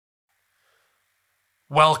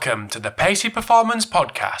Welcome to the Pacey Performance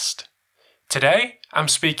Podcast. Today, I'm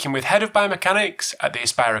speaking with Head of Biomechanics at the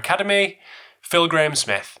Aspire Academy, Phil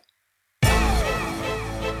Graham-Smith.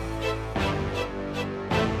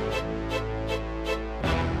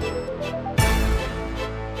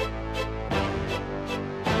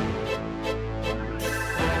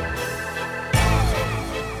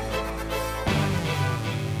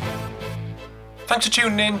 Thanks for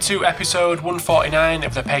tuning in to episode 149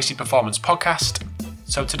 of the Pacey Performance Podcast.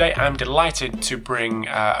 So today I'm delighted to bring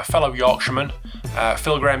a fellow Yorkshireman,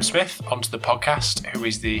 Phil Graham-Smith, onto the podcast, who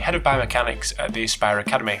is the Head of Biomechanics at the Aspire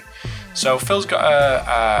Academy. So Phil's got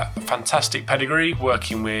a fantastic pedigree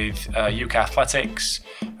working with UK Athletics,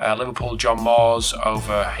 Liverpool John Moores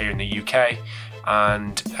over here in the UK,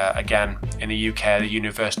 and again in the UK, the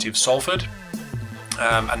University of Salford.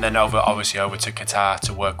 And then over to Qatar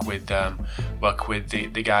to work with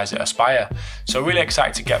the guys at Aspire. So really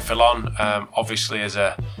excited to get Phil on. Obviously, as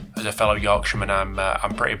a fellow Yorkshireman,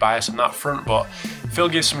 I'm pretty biased on that front, but Phil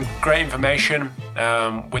gives some great information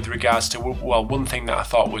with regards to one thing that I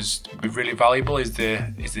thought was really valuable is the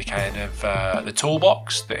kind of the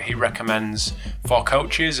toolbox that he recommends for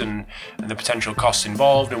coaches and the potential costs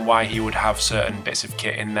involved and why he would have certain bits of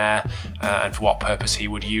kit in there and for what purpose he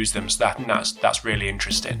would use them. So that's really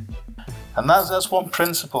interesting. And that's one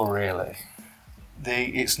principle really.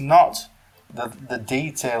 It's not the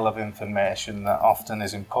detail of information that often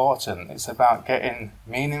is important. It's about getting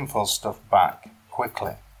meaningful stuff back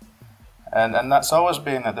quickly. And that's always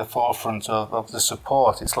been at the forefront of the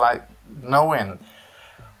support. It's like knowing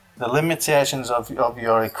the limitations of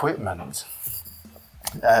your equipment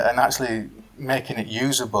and actually making it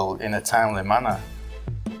usable in a timely manner.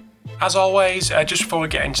 As always, just before we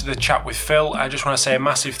get into the chat with Phil, I just want to say a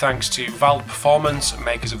massive thanks to Valve Performance,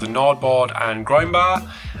 makers of the Nordboard and Groin Bar,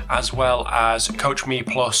 as well as Coach Me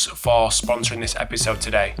Plus for sponsoring this episode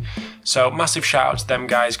today. So massive shout out to them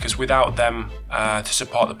guys, because without them to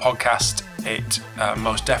support the podcast, it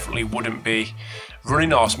most definitely wouldn't be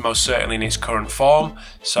running, or most certainly in its current form.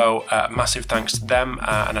 So massive thanks to them,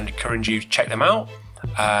 and I'd encourage you to check them out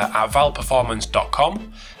at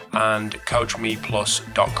valperformance.com and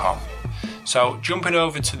coachmeplus.com. So jumping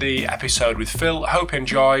over to the episode with Phil, hope you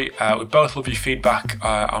enjoy. We both love your feedback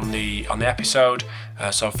on the episode,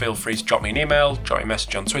 so feel free to drop me an email, drop me a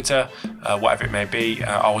message on Twitter, whatever it may be.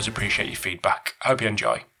 I always appreciate your feedback. Hope you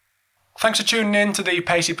enjoy. Thanks for tuning in to the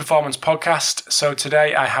Pacey Performance Podcast. So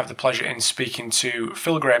today I have the pleasure in speaking to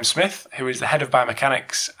Phil Graham-Smith, who is the Head of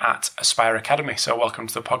Biomechanics at Aspire Academy. So welcome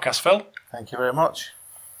to the podcast, Phil. Thank you very much.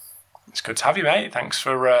 It's good to have you, mate. Thanks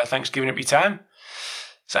for giving up your time.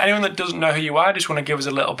 So anyone that doesn't know who you are, just want to give us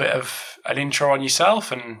a little bit of an intro on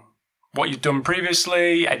yourself and what you've done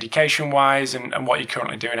previously, education-wise, and what you're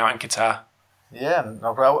currently doing out in Qatar. Yeah,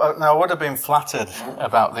 I would have been flattered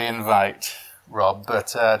about the invite, Rob,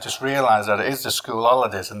 but just realised that it is the school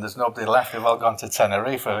holidays and there's nobody left. They've all gone to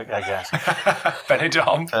Tenerife, I guess.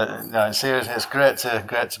 Benidorm. No, seriously, it's great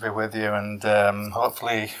to be with you, and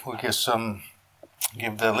hopefully we'll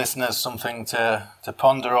give the listeners something to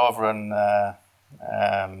ponder over, and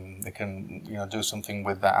they can do something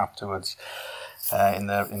with that afterwards in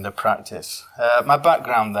the practice. My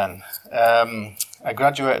background then, I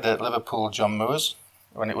graduated at Liverpool John Moores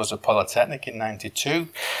when it was a polytechnic in '92.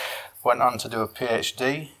 Went on to do a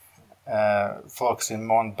PhD, focusing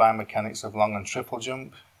more on biomechanics of long and triple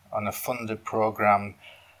jump on a funded program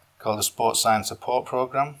called the Sports Science Support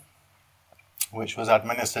Program, which was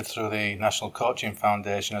administered through the National Coaching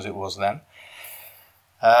Foundation as it was then.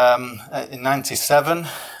 In '97,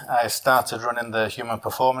 I started running the Human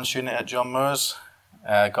Performance Unit at John Moores.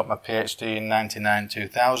 Got my PhD in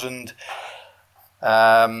 '99-2000.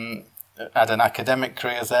 Had an academic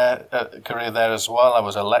career there as well. I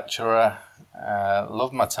was a lecturer.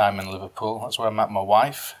 Loved my time in Liverpool. That's where I met my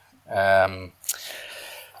wife.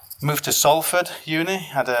 Moved to Salford Uni.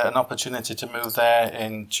 Had an opportunity to move there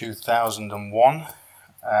in 2001.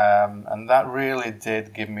 And that really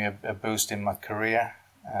did give me a boost in my career.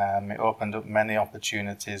 It opened up many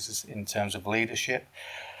opportunities in terms of leadership.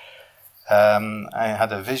 I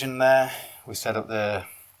had a vision there. We set up the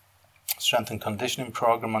strength and conditioning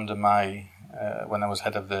program under when I was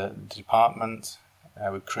head of the department.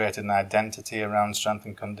 We created an identity around strength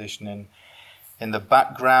and conditioning. In the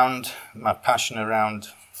background, my passion around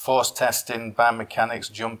force testing,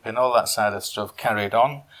 biomechanics, jumping, all that side of stuff carried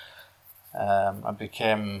on. I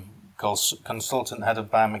became consultant head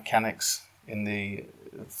of biomechanics in the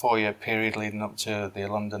 4-year period leading up to the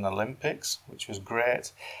London Olympics, which was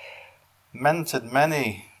great. Mentored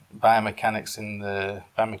many biomechanics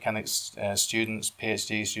students,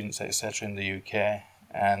 PhD students, etc. in the UK.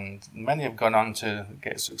 and many have gone on to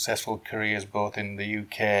get successful careers both in the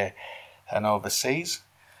UK and overseas.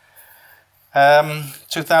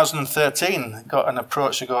 2013, got an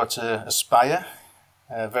approach to go to Aspire,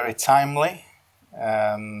 very timely.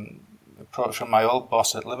 Approach from my old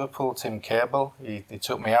boss at Liverpool, Tim Cable. He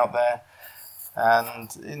took me out there,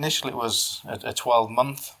 and initially it was a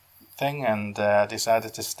 12-month thing, and I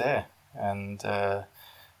decided to stay. And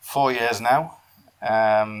 4 years now,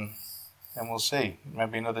 and we'll see,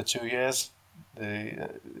 maybe another 2 years. The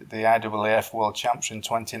IAAF World Champs in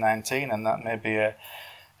 2019, and that may be a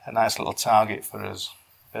nice little target for us.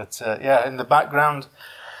 But in the background,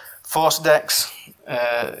 ForceDecks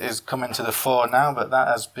is coming to the fore now, but that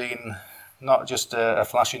has been not just a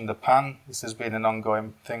flash in the pan. This has been an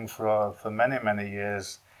ongoing thing for many, many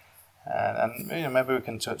years. And maybe we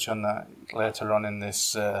can touch on that later on in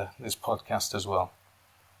this podcast as well.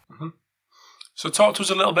 Mm-hmm. So talk to us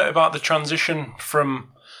a little bit about the transition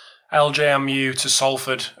from LJMU to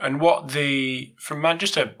Salford, and what from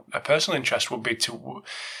just a personal interest would be to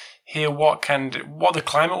hear what the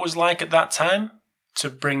climate was like at that time to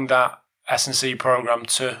bring that S&C program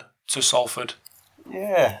to Salford.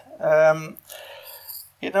 Yeah,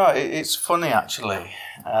 it's funny actually.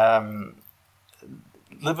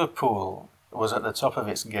 Liverpool was at the top of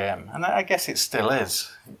its game, and I guess it still is.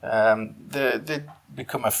 They'd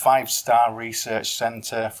become a 5-star research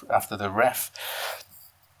centre after the ref.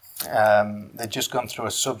 They'd just gone through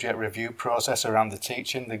a subject review process around the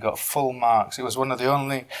teaching. They got full marks. It was one of the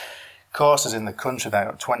only courses in the country that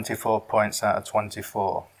got 24 points out of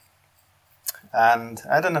 24. And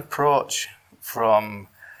I had an approach from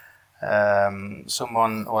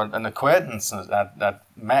someone, or an acquaintance I'd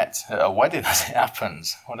met at a wedding, as it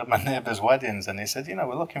happens, one of my neighbour's weddings, and he said,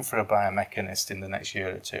 we're looking for a biomechanist in the next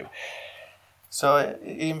year or two. So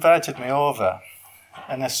he invited me over,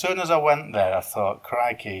 and as soon as I went there, I thought,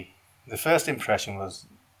 crikey, the first impression was,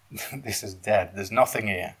 this is dead, there's nothing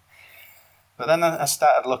here. But then I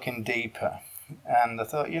started looking deeper, and I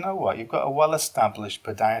thought, you know what, you've got a well-established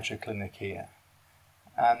podiatry clinic here.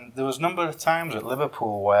 And there was a number of times at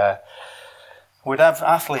Liverpool where we'd have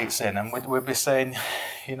athletes in, and we'd be saying,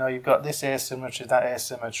 you've got this asymmetry, that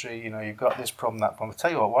asymmetry, you've got this problem, that problem. I'll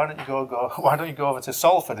tell you what, why don't you go over to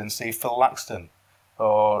Salford and see Phil Laxton,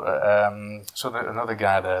 or another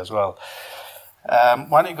guy there as well.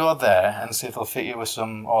 Why don't you go there and see if they'll fit you with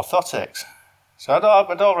some orthotics? So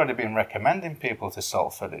I'd already been recommending people to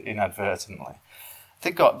Salford inadvertently. They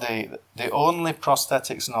got the only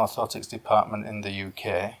prosthetics and orthotics department in the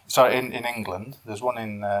UK. Sorry, in England. There's one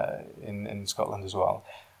in Scotland as well.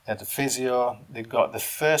 They had the physio. They got the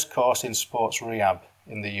first course in sports rehab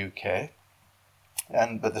in the UK,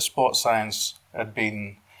 but the sports science had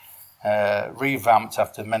been revamped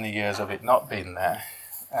after many years of it not being there.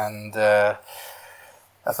 And I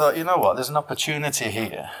thought, you know what? There's an opportunity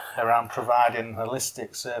here around providing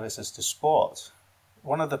holistic services to sport.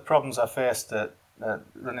 One of the problems I faced at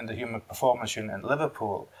running the human performance unit in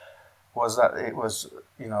Liverpool was that it was,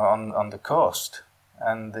 on the coast,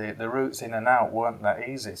 and the routes in and out weren't that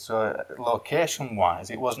easy. So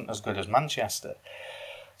location-wise, it wasn't as good as Manchester.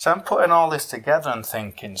 So I'm putting all this together and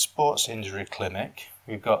thinking, sports injury clinic.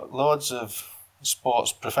 We've got loads of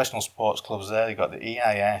professional sports clubs there. You've got the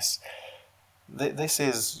EIS. This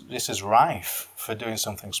is rife for doing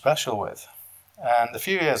something special with. And a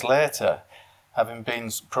few years later, having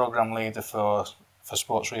been program leader for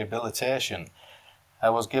sports rehabilitation,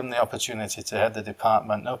 I was given the opportunity to head the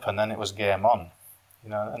department up, and then it was game on.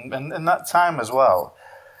 And in that time as well,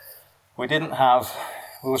 we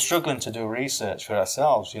were struggling to do research for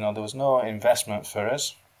ourselves. There was no investment for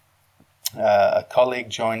us. A colleague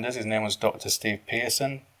joined us. His name was Dr. Steve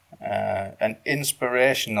Pearson. An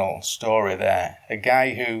inspirational story there. A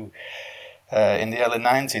guy who, in the early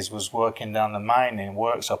 90s, was working down the mining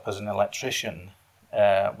workshop as an electrician.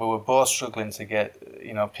 We were both struggling to get,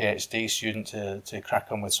 PhD student to crack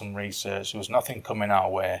on with some research. There was nothing coming our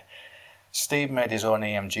way. Steve made his own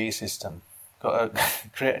EMG system,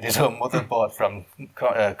 created his own motherboard from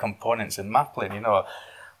components in Maplin.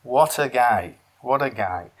 What a guy!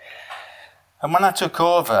 And when I took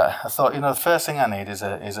over, I thought, the first thing I need is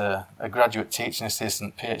a graduate teaching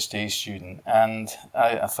assistant, PhD student. And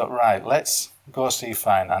I thought, right, let's go see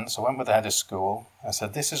finance. I went with the head of school. I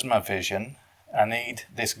said, this is my vision. I need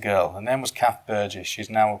this girl. Her name was Kath Burgess. She's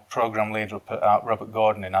now a program leader up at Robert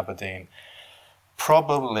Gordon in Aberdeen.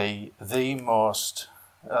 Probably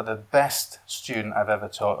the best student I've ever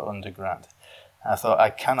taught at undergrad. I thought,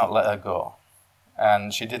 I cannot let her go.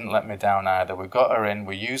 And she didn't let me down either. We got her in,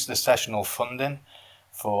 we used the sessional funding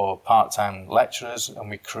for part-time lecturers, and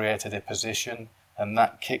we created a position, and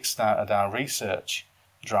that kick-started our research.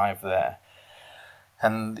 drive there.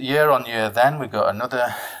 And year on year then we got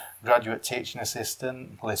another graduate teaching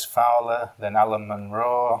assistant, Liz Fowler, then Alan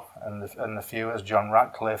Monroe, and the viewers, John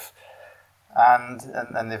Ratcliffe, and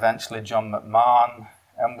eventually John McMahon.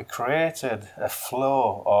 And we created a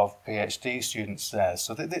flow of PhD students there.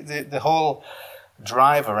 So the whole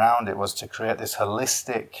drive around it was to create this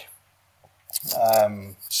holistic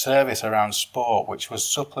service around sport, which was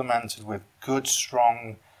supplemented with good,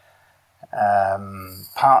 strong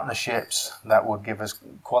partnerships that would give us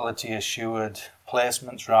quality assured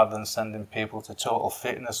placements rather than sending people to Total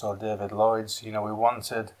Fitness or David Lloyd's. You know, we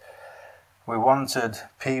wanted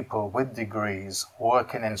people with degrees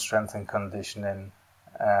working in strength and conditioning,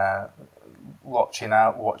 watching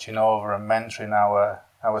over and mentoring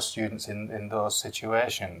our students in those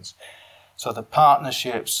situations. So the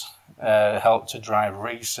partnerships helped to drive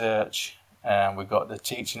research, and we got the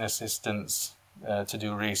teaching assistants to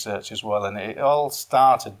do research as well. And it all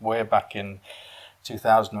started way back in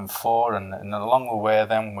 2004, and along the way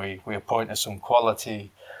then we appointed some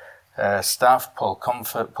quality staff, Paul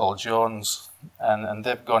Comfort, Paul Jones, and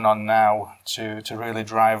they've gone on now to really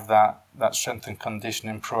drive that strength and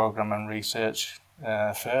conditioning program and research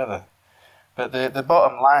further. But the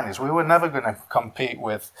bottom line is we were never going to compete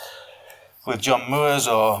with John Moores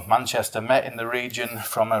or Manchester Met in the region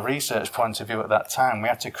from a research point of view at that time. We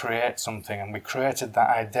had to create something, and we created that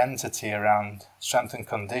identity around strength and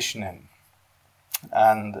conditioning.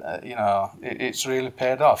 And, it's really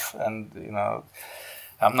paid off. And,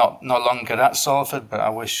 I'm no longer at Salford, but I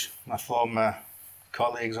wish my former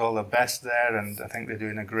colleagues all the best there, and I think they're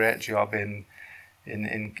doing a great job in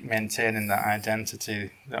maintaining that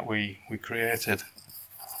identity that we created.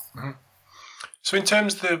 Mm-hmm. So in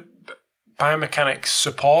terms of the biomechanics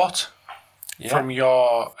support from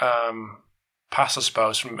your past, I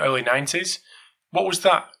suppose, from early 90s, what does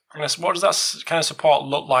that kind of support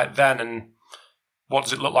look like then, and what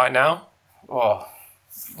does it look like now? Oh,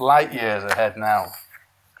 light years ahead now.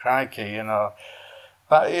 Crikey,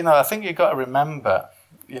 But, I think you've got to remember,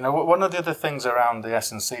 one of the other things around the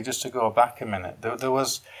S&C, just to go back a minute, there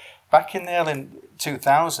was, back in the early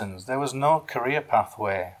 2000s, there was no career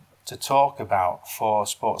pathway to talk about for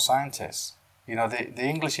sports scientists. The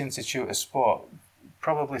English Institute of Sport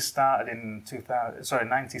probably started in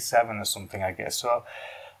 97 or something, I guess. So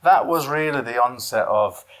that was really the onset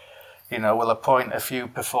of, we'll appoint a few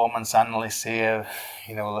performance analysts here,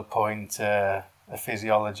 we'll appoint a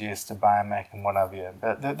physiologist, a biomech, and what have you.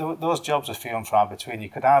 But those jobs are few and far between. You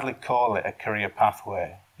could hardly call it a career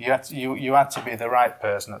pathway. You had to be the right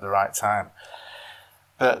person at the right time.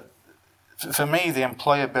 But for me, the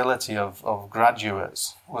employability of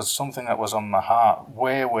graduates was something that was on my heart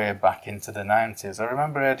way back into the 90s. I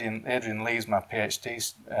remember Adrian Lees, my PhD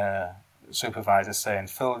supervisor, saying,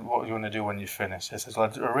 "Phil, what do you want to do when you finish?" I says,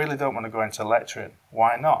 "Well, I really don't want to go into lecturing."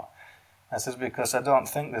 "Why not?" I says, "Because I don't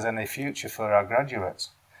think there's any future for our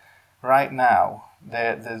graduates. Right now,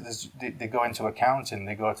 they go into accounting,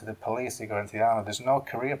 they go to the police, they go into the army. There's no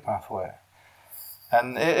career pathway."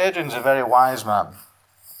 And Adrian's a very wise man.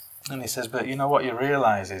 And he says, "But what you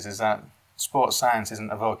realise is that sports science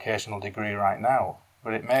isn't a vocational degree right now,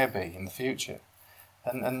 but it may be in the future."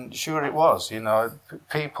 And sure it was.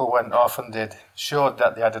 People went off and showed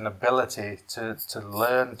that they had an ability to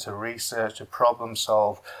learn, to research, to problem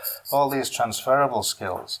solve, all these transferable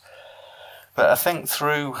skills. But I think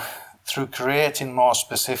through creating more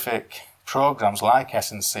specific programs like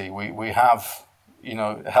S&C, we have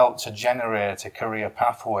helped to generate a career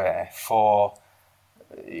pathway for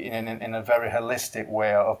in a very holistic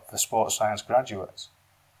way of the sports science graduates.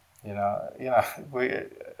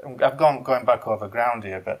 I've going back over ground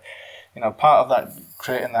here, but part of that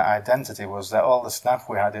creating that identity was that all the staff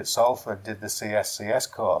we had at Salford did the CSCS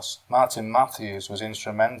course. Martin Matthews was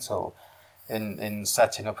instrumental in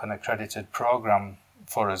setting up an accredited program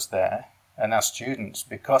for us there, and our students,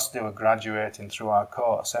 because they were graduating through our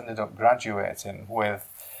course, ended up graduating with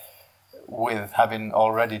having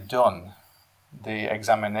already done the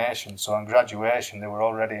examination. So on graduation, they were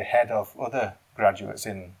already ahead of other graduates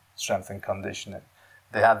in strength and conditioning.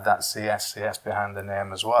 They had that CSCS behind the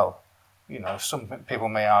name as well. Some people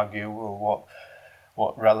may argue, well,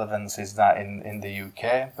 what relevance is that in the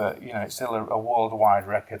UK? But it's still a worldwide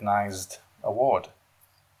recognised award.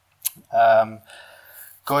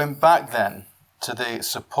 Going back then to the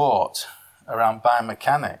support around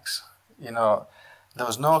biomechanics, there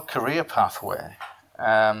was no career pathway.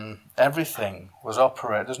 Everything was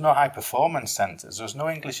operated. There's no high performance centres. There was no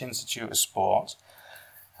English Institute of Sport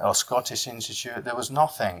or Scottish Institute. There was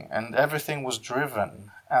nothing, and everything was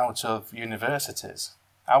driven out of universities.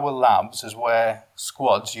 our labs is where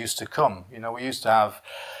squads used to come. You know, we used to have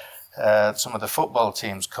some of the football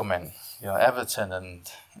teams come in. You know, Everton and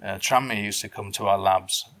Tranmere used to come to our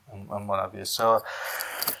labs and what have you. So,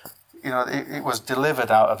 you know, it was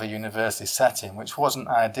delivered out of a university setting, which wasn't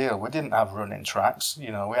ideal. We didn't have running tracks.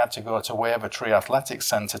 You know, we had to go to Wavertree Athletics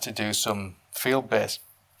Centre to do some field-based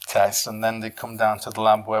tests, and then they'd come down to the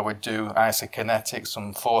lab where we'd do isokinetics,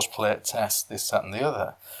 some force plate tests, this, that, and the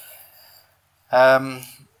other. And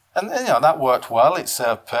you know, that worked well. It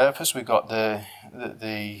served purpose. We got the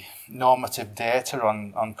normative data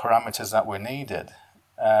on parameters that we needed,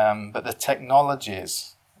 but the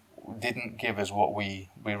technologies didn't give us what we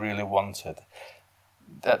really wanted.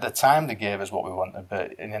 At the time, they gave us what we wanted,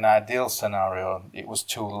 but in an ideal scenario, it was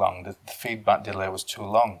too long. The feedback delay was too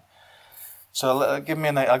long. So I'll give you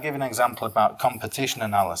an example about competition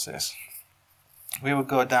analysis. We would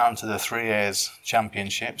go down to the 3A's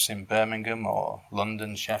championships in Birmingham or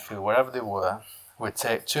London, Sheffield, wherever they were. We'd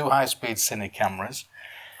take 2 high-speed cine cameras.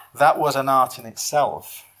 That was an art in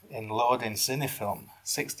itself, in loading cinefilm,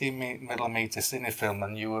 16mm cinefilm,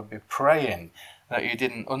 and you would be praying that you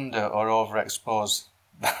didn't under or overexpose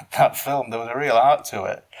that film. There was a real art to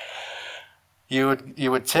it. You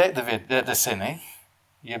would take the cine,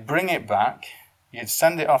 you'd bring it back, you'd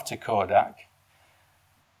send it off to Kodak.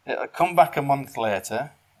 It'll come back a month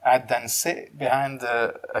later. I'd then sit behind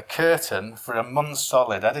a curtain for a month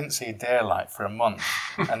solid. I didn't see daylight for a month.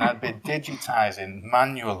 And I'd be digitizing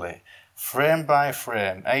manually, frame by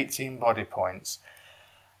frame, 18 body points.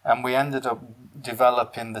 And we ended up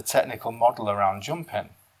developing the technical model around jumping.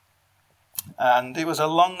 And it was a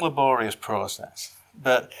long, laborious process.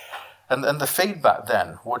 And the feedback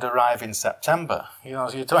then would arrive in September. You know,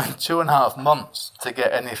 so you're doing 2.5 months to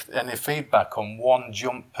get any feedback on one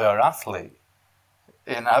jump per athlete,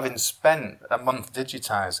 in having spent a month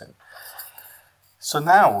digitizing. So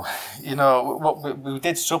now, you know, what we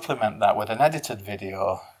did supplement that with an edited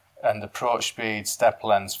video and approach speed, step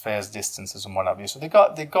lengths, phase distances, and what have you. So they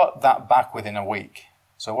got that back within a week.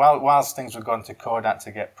 So whilst things were going to Kodak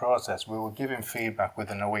to get processed, we were giving feedback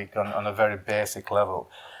within a week on a very basic level.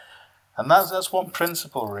 And that's one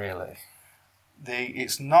principle, really.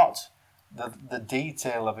 It's not the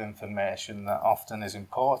detail of information that often is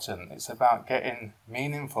important. It's about getting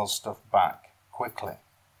meaningful stuff back quickly.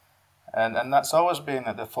 And that's always been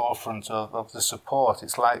at the forefront of the support.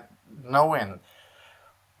 It's like knowing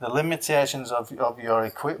the limitations of your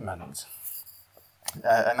equipment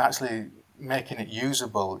and actually making it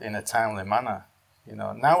usable in a timely manner. You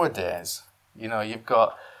know, nowadays, you know, you've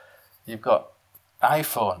got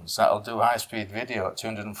iPhones that'll do high-speed video at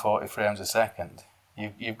 240 frames a second.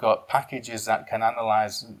 You've got packages that can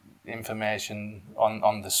analyze information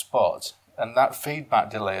on the spot, and that feedback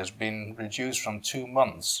delay has been reduced from 2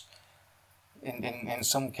 months, in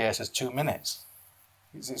some cases 2 minutes.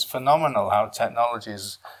 It's phenomenal how technology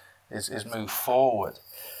is moved forward.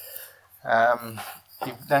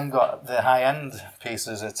 You've then got the high-end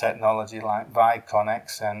pieces of technology like Vicon,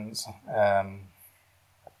 Xsense,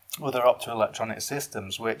 other optoelectronic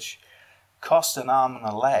systems, which cost an arm and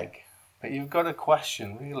a leg. But you've got to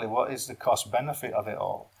question, really, what is the cost-benefit of it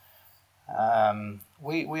all?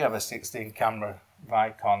 We have a 16-camera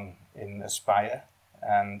Vicon in Aspire,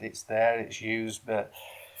 and it's there, it's used, but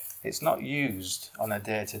it's not used on a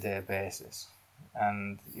day-to-day basis.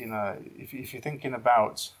 And, you know, if you're thinking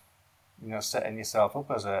about, you know, setting yourself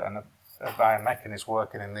up as a biomechanist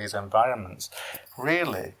working in these environments,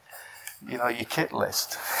 really, you know, your kit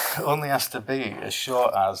list only has to be as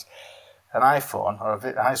short as an iPhone or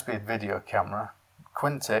a high-speed video camera,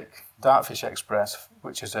 Quintic, Dartfish Express,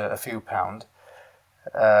 which is a few £,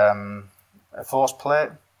 a force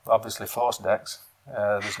plate, obviously Force Dex.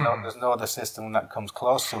 There's no other system that comes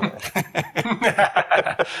close to it.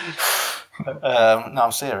 No,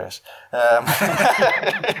 I'm serious.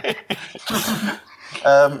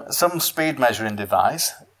 Some speed measuring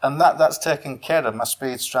device, and that's taking care of my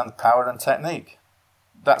speed, strength, power, and technique.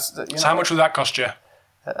 So how much would that cost you?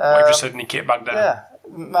 What you just said in your kit bag then? Yeah,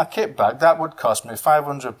 my kit bag, that would cost me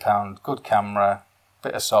 £500, good camera,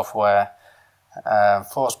 bit of software,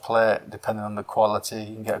 force plate, depending on the quality.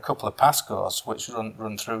 You can get a couple of Pascos, which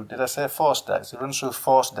run through, did I say Force Dex? It runs through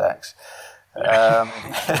Force Dex.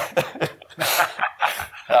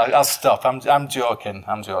 I'll stop, I'm joking.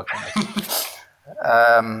 The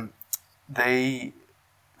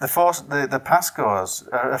Pascos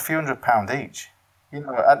are a few £100 each. You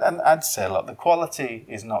know, and I'd say, look, the quality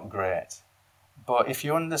is not great, but if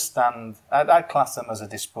you understand, I'd class them as a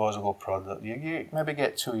disposable product. You maybe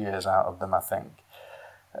get 2 years out of them, I think.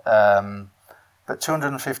 But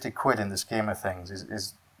 250 quid in the scheme of things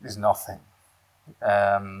is nothing.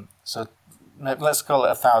 So maybe let's call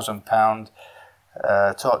it £1,000.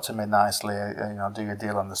 Talk to me nicely, do your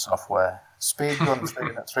deal on the software. Speed gun,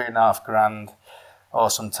 3.5 grand, or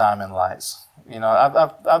some timing lights.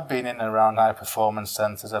 I've been in and around high performance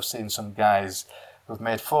centres. I've seen some guys who've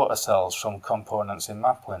made photocells from components in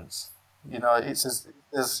Maplin's. It's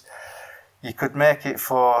as you could make it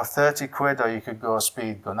for 30 quid, or you could go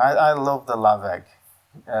speed gun. I love the Laveg.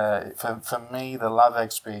 For me, the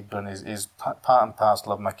Laveg speed gun is part and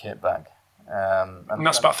parcel of my kit bag. And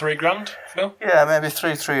that's about £3,000, Phil? Yeah, maybe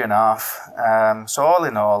 3.5. So all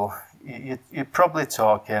in all, you're probably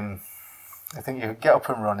talking, I think you could get up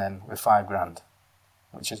and running with £5,000,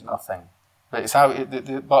 which is nothing. But it's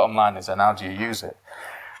the bottom line is then how do you use it?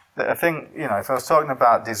 I think, if I was talking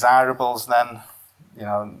about desirables then,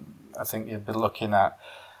 I think you'd be looking at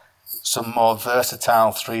some more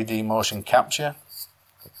versatile 3D motion capture.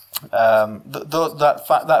 That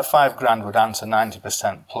 £5,000 would answer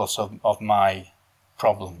 90% plus of my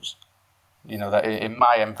problems. That in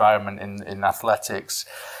my environment in athletics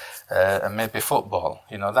and maybe football,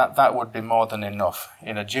 that would be more than enough.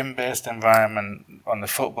 In a gym-based environment, on the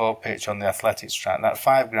football pitch, on the athletics track, that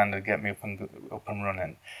 £5,000 would get me up and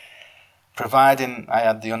running. Providing I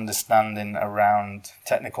had the understanding around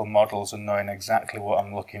technical models and knowing exactly what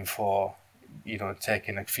I'm looking for,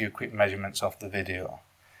 taking a few quick measurements off the video.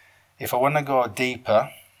 If I want to go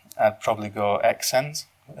deeper, I'd probably go Xsens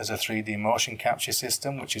as a 3D motion capture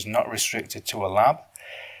system, which is not restricted to a lab.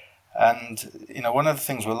 And, one of the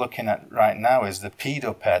things we're looking at right now is the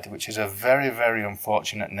pedoped, which is a very, very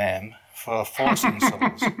unfortunate name for force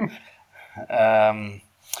insoles.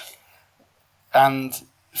 And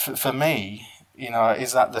for me,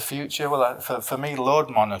 is that the future? Well, for me, load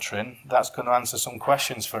monitoring, that's going to answer some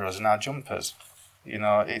questions for us in our jumpers.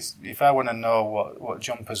 If I want to know what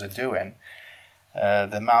jumpers are doing,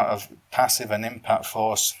 the amount of passive and impact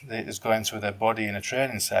force that is going through their body in a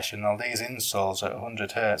training session, all these insoles at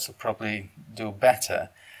 100 hertz will probably do better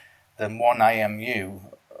than one IMU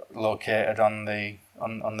located on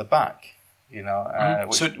the back,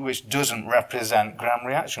 which doesn't represent gram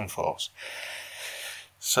reaction force.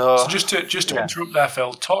 So just to interrupt there,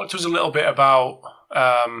 Phil, talk to us a little bit about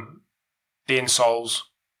the insoles.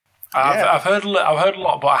 I've heard a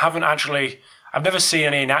lot, but I've never seen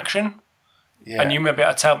any in action. Yeah. And you may be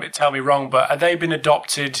able to tell me wrong, but have they been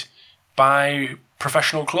adopted by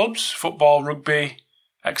professional clubs, football, rugby,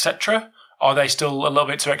 etc.? Or are they still a little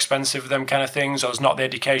bit too expensive for them kind of things, or is not the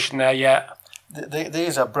education there yet?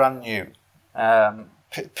 These are brand new.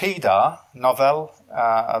 PDAR, Novell,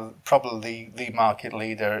 are probably the market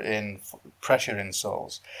leader in pressure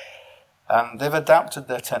insoles. And they've adapted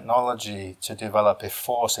their technology to develop a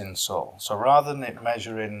force insole. So rather than it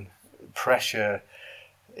measuring pressure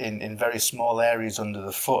in very small areas under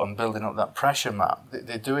the foot and building up that pressure map,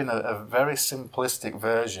 they're doing a very simplistic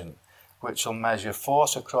version which will measure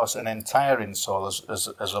force across an entire insole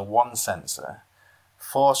as a one sensor,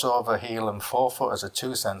 force over heel and forefoot as a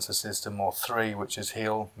two sensor system, or three, which is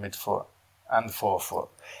heel, midfoot and forefoot.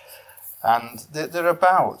 And they're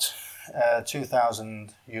about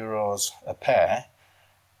 €2,000 a pair.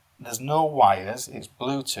 There's no wires, it's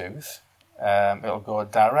Bluetooth. It'll go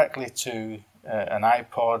directly to an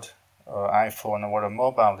iPod or iPhone or a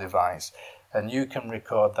mobile device, and you can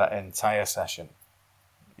record that entire session.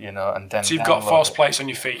 And then so you've got force plates on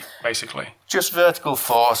your feet, basically. Just vertical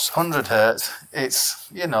force, 100 hertz. It's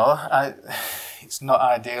it's not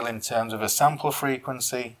ideal in terms of a sample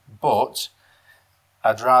frequency, but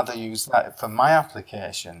I'd rather use that for my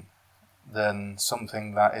application than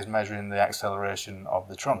something that is measuring the acceleration of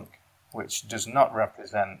the trunk, which does not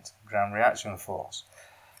represent ground reaction force.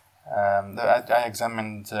 I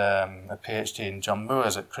examined a PhD in John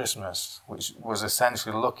Moores at Christmas, which was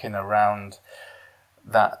essentially looking around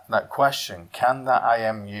that question. Can that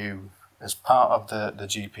IMU, as part of the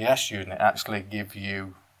GPS unit, actually give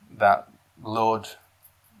you that load,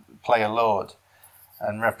 play a load,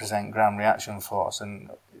 and represent ground reaction force?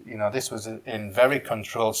 And this was in very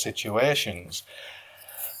controlled situations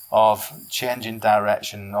of changing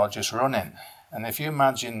direction or just running. And if you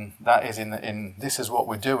imagine that is in this is what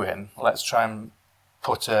we're doing, let's try and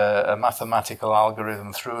put a mathematical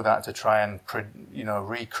algorithm through that to try and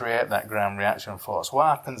recreate that ground reaction force. What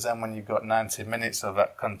happens then when you've got 90 minutes of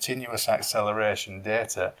that continuous acceleration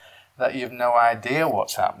data that you've no idea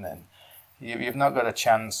what's happening? You've not got a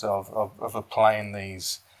chance of applying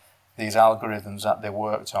these algorithms that they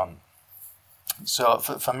worked on. So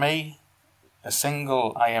for me, a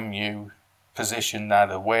single IMU positioned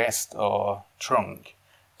either waist or trunk,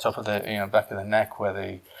 top of the back of the neck where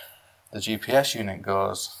the GPS unit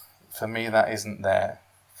goes, for me that isn't there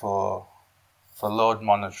for load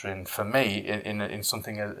monitoring for me in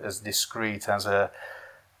something as discrete as a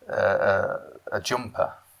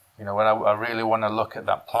jumper. You know, when I really want to look at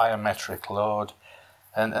that plyometric load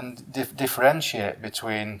and differentiate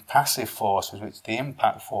between passive forces, which are the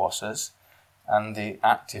impact forces, and the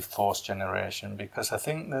active force generation, because I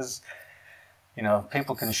think there's, you know,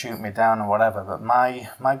 people can shoot me down or whatever, but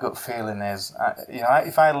my gut feeling is, you know,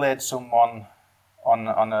 if I laid someone on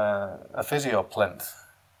a physio plinth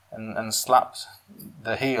and slapped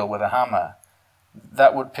the heel with a hammer,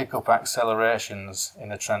 that would pick up accelerations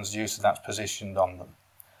in a transducer that's positioned on them.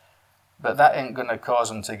 But that ain't going to cause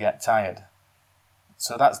them to get tired.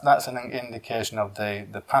 So that's an indication of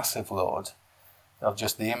the passive load, of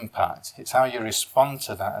just the impact. It's how you respond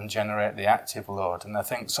to that and generate the active load. And I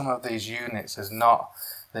think some of these units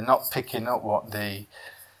they're not picking up what the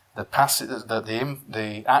passive,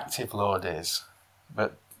 the active load is,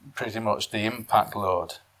 but pretty much the impact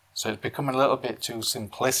load. So it's becoming a little bit too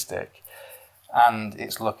simplistic, and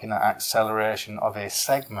it's looking at acceleration of a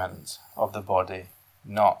segment of the body,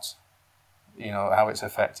 not, you know, how it's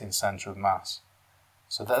affecting centre of mass.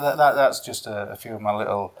 So that's just a few of my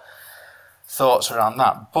little thoughts around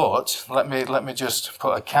that. But let me just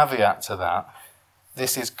put a caveat to that.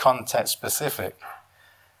 This is context specific.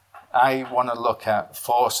 I want to look at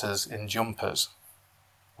forces in jumpers,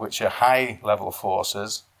 which are high level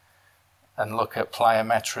forces, and look at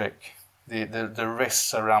plyometric, the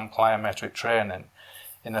risks around plyometric training.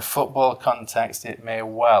 In a football context, it may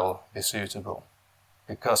well be suitable,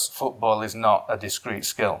 because football is not a discrete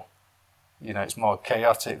skill. You know, it's more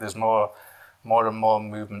chaotic. There's more and more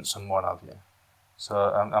movements and what have you. So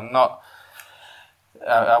I'm not.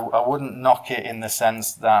 I wouldn't knock it in the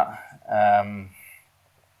sense that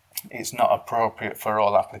it's not appropriate for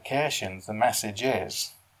all applications. The message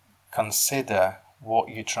is, consider what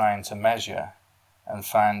you're trying to measure and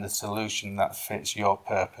find the solution that fits your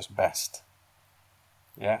purpose best.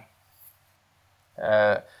 Yeah.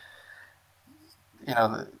 You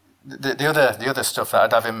know, the other stuff that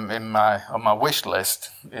I'd have on my wish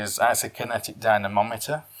list is isokinetic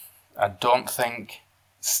dynamometer. I don't think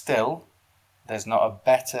still there's not a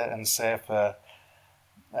better and safer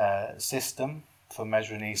system for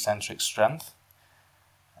measuring eccentric strength.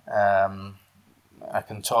 I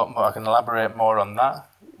can elaborate more on that.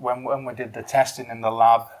 When we did the testing in the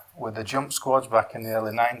lab with the jump squads back in the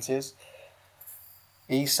early 90s,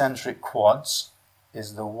 eccentric quads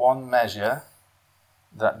is the one measure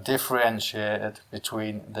that differentiated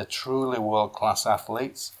between the truly world-class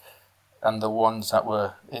athletes and the ones that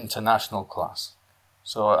were international class.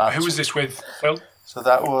 So who was this with, Phil? So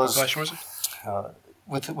that was. What population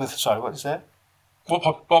was it? With sorry, what did you say?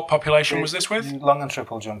 What population was this with? Long and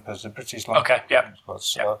triple jumpers, the British long. Okay, yeah.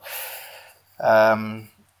 So,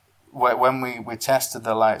 when we tested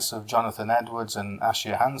the likes of Jonathan Edwards and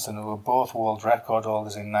Ashia Hansen, who were both world record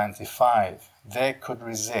holders in '95, they could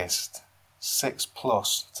resist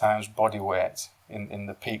 6+ times body weight in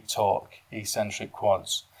the peak torque eccentric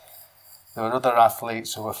quads. There were other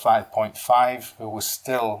athletes who were 5.5 who were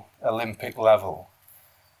still Olympic level.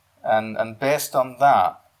 And based on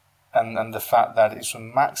that, and the fact that it's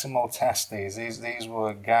from maximal testes, these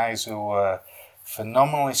were guys who were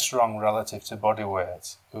phenomenally strong relative to body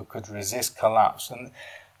weight, who could resist collapse. And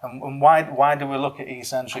why do we look at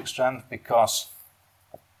eccentric strength? Because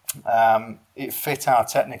it fit our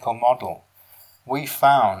technical model. We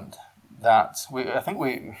found that I think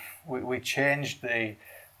we changed the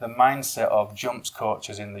mindset of jumps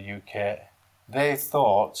coaches in the UK. They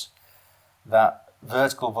thought that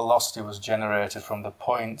vertical velocity was generated from the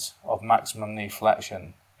point of maximum knee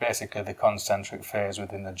flexion, basically the concentric phase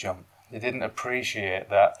within the jump. They didn't appreciate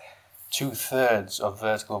that 2/3 of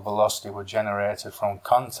vertical velocity were generated from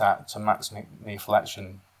contact to maximum knee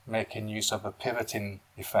flexion, making use of a pivoting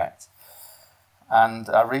effect. And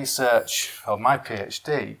our research, or my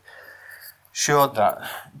PhD, showed that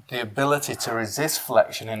the ability to resist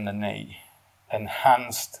flexion in the knee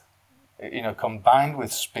enhanced, combined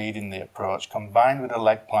with speed in the approach, combined with the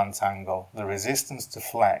leg plant angle, the resistance to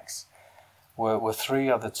flex, were three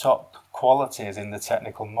of the top qualities in the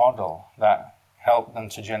technical model that helped them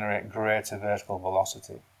to generate greater vertical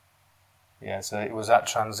velocity. Yeah, so it was that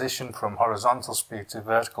transition from horizontal speed to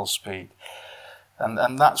vertical speed.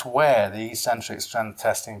 And that's where the eccentric strength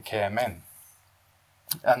testing came in.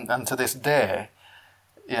 And to this day,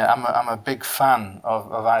 yeah, I'm a big fan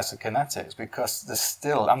of isokinetics, because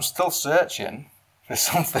I'm still searching for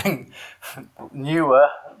something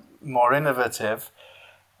newer, more innovative,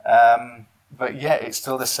 but yet it's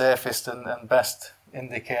still the safest and best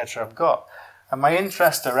indicator I've got. And my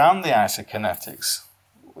interest around the isokinetics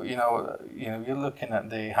you're looking at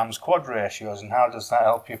the hams quad ratios, and how does that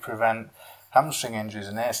help you prevent hamstring injuries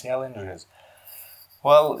and ACL injuries?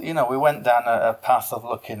 Well, we went down a path of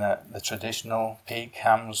looking at the traditional peak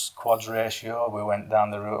hams quads ratio. We went down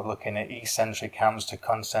the route of looking at eccentric hams to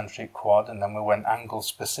concentric quad, and then we went angle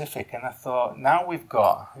specific. And I thought, now we've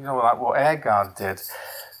got, like what Airguard did,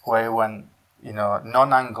 where he went,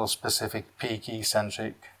 non-angle specific peak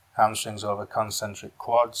eccentric hamstrings over concentric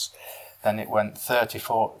quads. Then it went 30,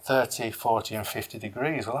 40 and 50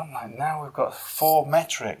 degrees. Well, I'm like, now we've got 4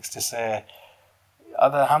 metrics to say, are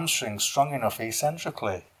the hamstrings strong enough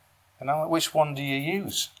eccentrically? Which one do you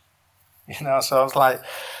use? So I was like,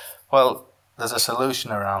 well, there's a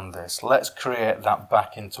solution around this. Let's create that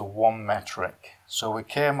back into one metric. So I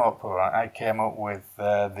came up with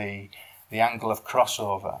the angle of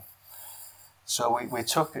crossover. So we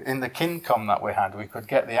took, in the KinCom that we had, we could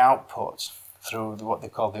get the output through what they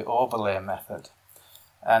call the overlay method.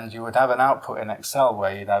 And you would have an output in Excel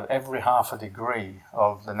where you'd have every half a degree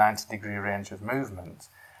of the 90-degree range of movement.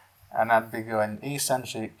 And I'd be going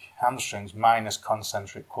eccentric hamstrings minus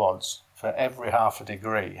concentric quads for every half a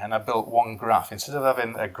degree. And I built one graph. Instead of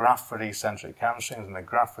having a graph for eccentric hamstrings and a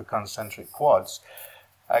graph for concentric quads,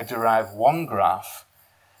 I derived one graph.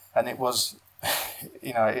 And it was,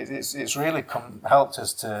 it's really helped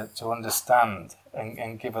us to understand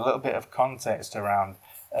and give a little bit of context around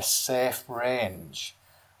a safe range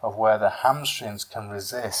of where the hamstrings can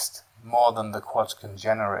resist more than the quads can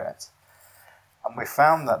generate. And we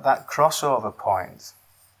found that crossover point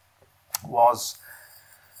was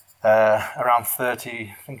around 30,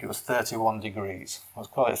 I think it was 31 degrees. Let's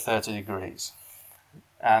call it 30 degrees.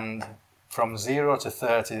 And from 0 to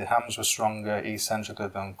 30, the hams were stronger eccentrically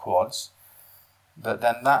than quads. But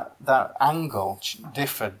then that angle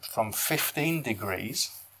differed from 15 degrees.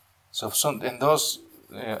 So in those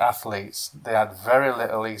athletes, they had very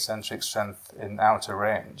little eccentric strength in outer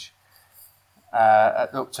range,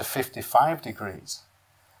 up to 55 degrees,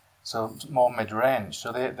 so more mid-range.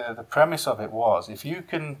 So the premise of it was, if you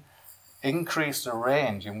can increase the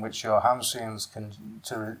range in which your hamstrings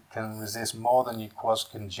can resist more than your quads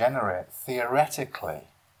can generate, theoretically,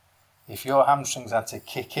 if your hamstrings had to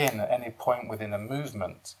kick in at any point within a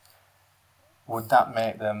movement, would that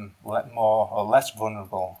make them more or less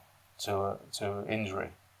vulnerable to injury?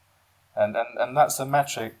 And that's the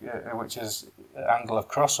metric, which is angle of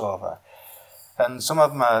crossover. And some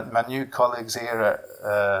of my new colleagues here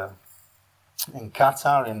in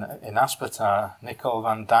Qatar, in Aspetar, Nicole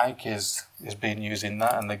van Dijk has been using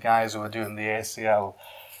that, and the guys who are doing the ACL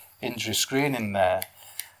injury screening there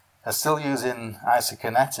are still using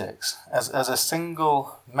isokinetics. As a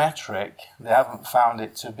single metric, they haven't found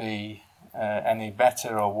it to be any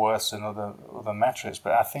better or worse than other metrics,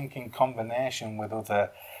 but I think in combination with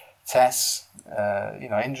other tests,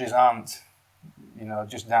 injuries aren't,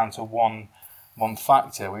 just down to one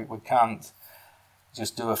factor. We can't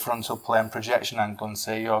just do a frontal plane projection angle and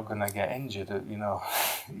say you're going to get injured.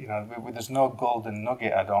 There's no golden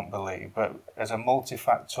nugget, I don't believe. But as a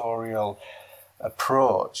multifactorial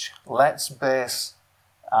approach, let's base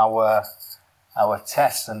our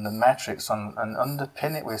tests and the metrics on and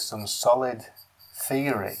underpin it with some solid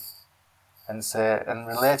theory, and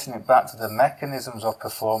relating it back to the mechanisms of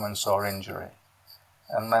performance or injury.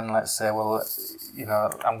 And then let's say, well,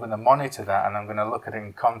 I'm going to monitor that, and I'm going to look at it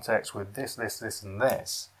in context with this, and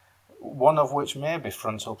this, one of which may be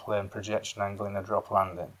frontal plane projection angle in a drop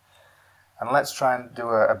landing. And let's try and do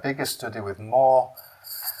a bigger study with more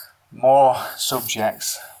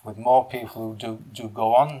subjects, with more people who do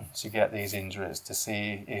go on to get these injuries, to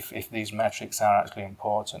see if these metrics are actually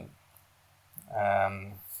important.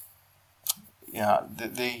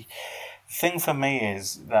 The thing for me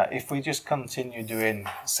is that if we just continue doing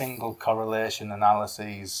single correlation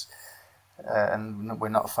analyses and we're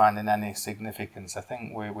not finding any significance, I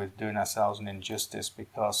think we're doing ourselves an injustice,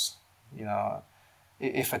 because,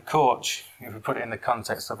 if we put it in the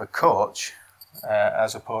context of a coach,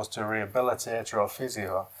 as opposed to a rehabilitator or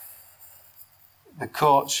physio, the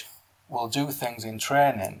coach will do things in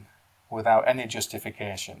training without any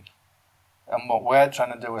justification. And what we're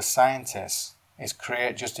trying to do as scientists is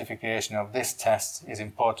create justification of this test is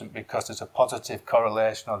important because there's a positive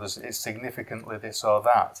correlation, or it's significantly this or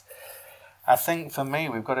that. I think for me,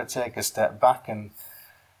 we've got to take a step back and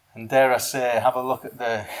dare I say, have a look at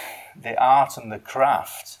the art and the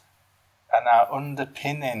craft and our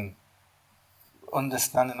underpinning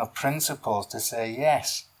understanding of principles to say,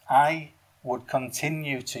 yes, I would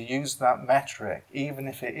continue to use that metric even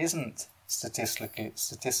if it isn't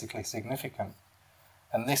statistically significant.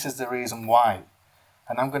 And this is the reason why.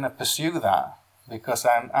 And I'm going to pursue that because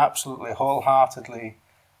I'm absolutely wholeheartedly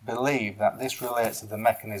believe that this relates to the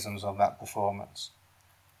mechanisms of that performance.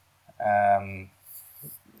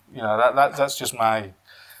 That's just my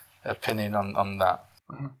opinion on that.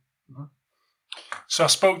 Mm-hmm. Mm-hmm. So I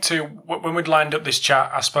spoke to, when we'd lined up this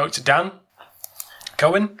chat, I spoke to Dan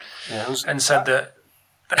Cohen and said that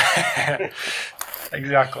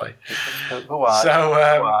exactly.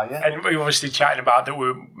 And we were obviously chatting about that.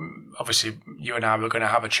 Obviously you and I were going to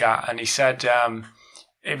have a chat, and he said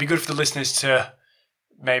it'd be good for the listeners to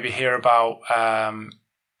maybe hear about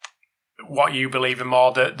what you believe in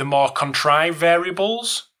more, the more contrived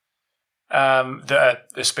variables that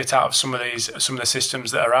are spit out of some of the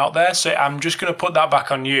systems that are out there. So I'm just going to put that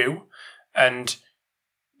back on you and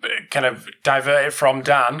kind of divert it from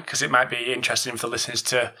Dan, because it might be interesting for the listeners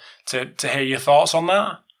to hear your thoughts on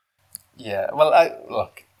that. Yeah, well,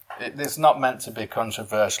 look, it's not meant to be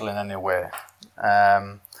controversial in any way.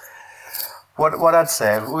 What I'd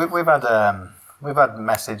say, we've had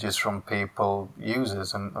messages from people,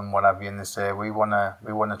 users and what have you, and they say we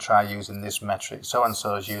wanna try using this metric. So and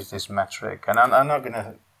so's used this metric, and I'm not going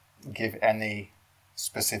to give any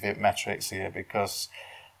specific metrics here, because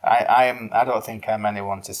I don't think I'm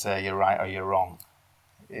anyone to say you're right or you're wrong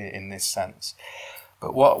in this sense.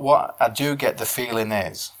 But what I do get the feeling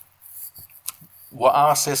is, what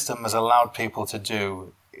our system has allowed people to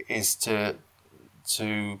do is to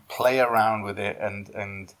play around with it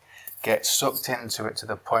and get sucked into it to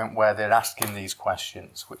the point where they're asking these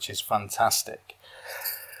questions, which is fantastic.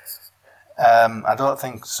 I don't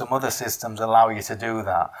think some other systems allow you to do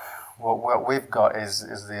that. What we've got is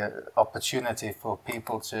the opportunity for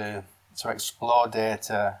people to explore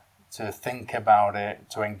data, to think about it,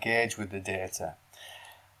 to engage with the data.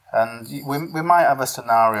 And we might have a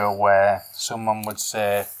scenario where someone would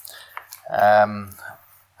say,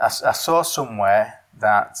 I saw somewhere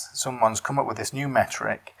that someone's come up with this new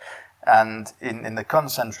metric, and in the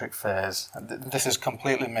concentric phase, this is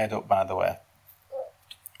completely made up, by the way,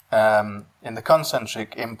 in the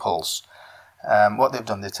concentric impulse, what they've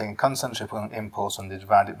done, they've taken concentric impulse and they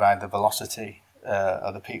divide it by the velocity,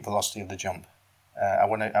 or the peak velocity of the jump. I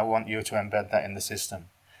want you to embed that in the system.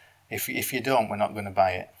 If you don't, we're not going to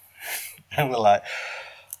buy it. And we're like,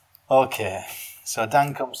 okay. So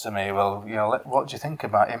Dan comes to me, well, what do you think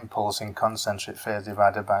about impulse in concentric phase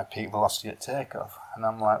divided by peak velocity at takeoff? And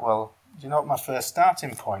I'm like, well, do you know what my first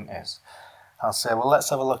starting point is? I'll say, well,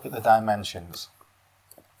 let's have a look at the dimensions.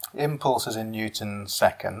 Impulse is in Newton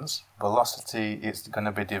seconds. Velocity is going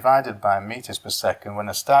to be divided by meters per second. When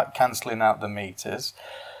I start cancelling out the meters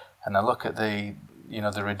and I look at the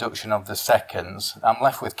reduction of the seconds, I'm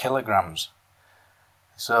left with kilograms.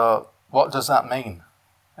 So what does that mean?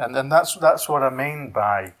 And then that's what I mean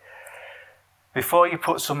by, before you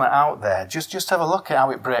put something out there, just have a look at how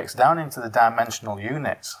it breaks down into the dimensional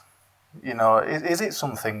units. Is it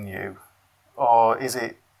something new, or is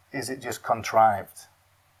it just contrived?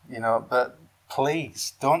 But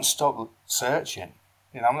please don't stop searching.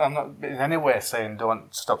 I'm not in any way saying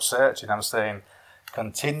don't stop searching. I'm saying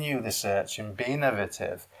continue the search and be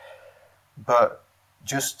innovative, but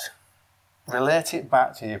just relate it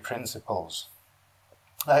back to your principles.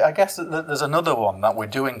 I guess that there's another one that we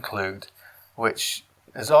do include, which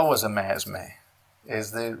has always amazed me,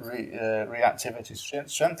 is the Reactivity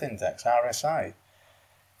Strength Index, RSI.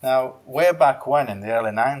 Now, way back when, in the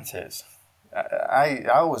early 90s, I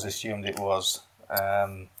always assumed it was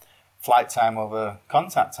flight time over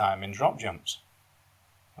contact time in drop jumps.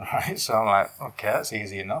 Right? So I'm like, okay, that's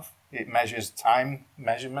easy enough. It measures time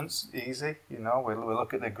measurements, easy. We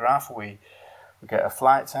look at the graph, we get a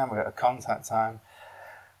flight time, we get a contact time.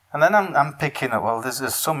 And then I'm picking up, well,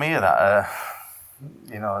 there's some here that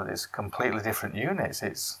it's completely different units.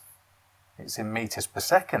 It's in meters per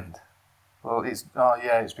second. Well, it's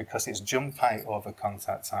because it's jump height over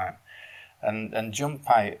contact time. And jump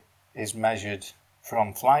height is measured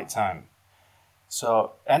from flight time.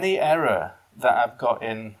 So any error that I've got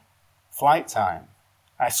in flight time,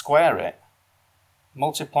 I square it,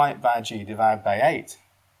 multiply it by g, divide by 8.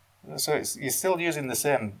 So you're still using the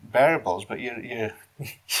same variables, but you're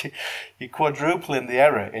quadrupling the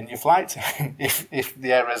error in your flight time if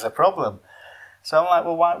the error is a problem. So I'm like,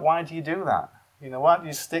 well, why do you do that? Why do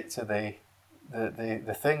you stick to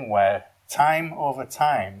the thing where time over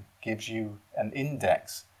time gives you an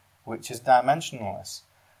index which is dimensionless,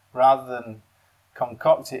 rather than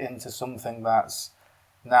concoct it into something that's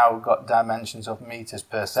now got dimensions of meters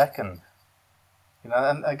per second?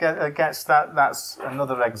 And I guess that's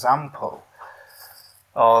another example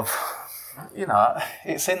of,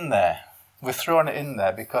 it's in there. We're throwing it in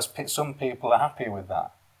there because some people are happy with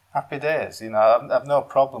that. Happy days, I've no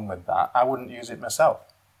problem with that. I wouldn't use it myself,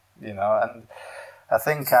 and I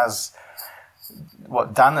think as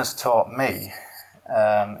what Dan has taught me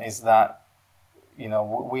is that, you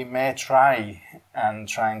know, we may try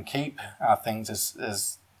and keep our things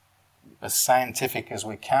as scientific as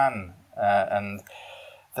we can, and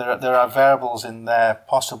there are variables in there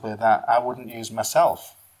possibly that I wouldn't use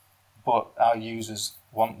myself, but our users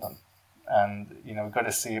want them, and you know, we've got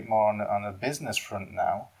to see it more on a business front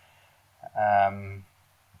now,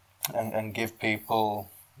 and give people,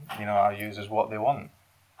 you know, our users what they want.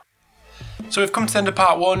 So we've come to the end of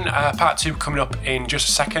part one, part two coming up in just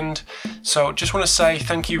a second. So just want to say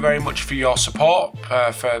thank you very much for your support,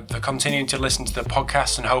 for continuing to listen to the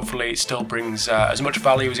podcast, and hopefully it still brings as much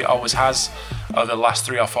value as it always has over the last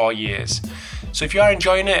 3 or 4 years. So if you are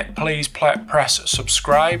enjoying it, please press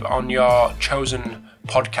subscribe on your chosen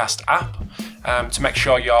podcast app to make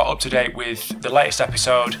sure you're up to date with the latest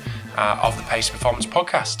episode of the Pacey Performance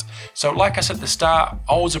Podcast. So like I said at the start,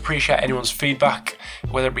 always appreciate anyone's feedback,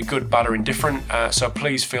 whether it be good, bad or indifferent, so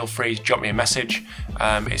please feel free to drop me a message.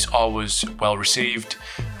 It's always well received,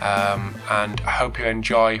 and I hope you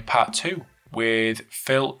enjoy part two with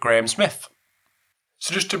Phil Graham-Smith.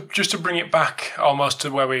 So just to bring it back almost to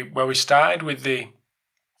where we started with the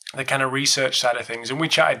kind of research side of things, and we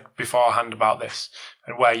chatted beforehand about this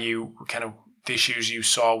and where you kind of the issues you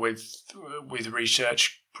saw with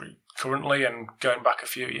research currently and going back a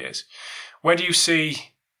few years. Where do you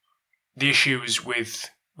see the issues with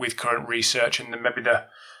current research and maybe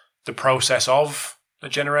the process of the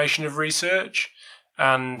generation of research?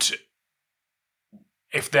 And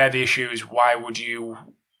if they're the issues, why would you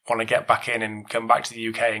want to get back in and come back to the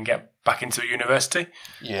UK and get back into a university?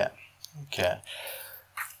 Yeah, okay.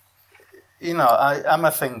 You know, I'm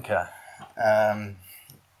a thinker.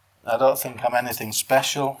 I don't think I'm anything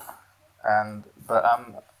special, but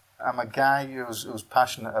I'm a guy who's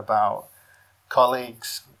passionate about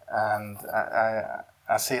colleagues, and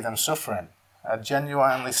I see them suffering. I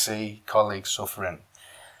genuinely see colleagues suffering,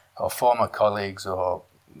 or former colleagues, or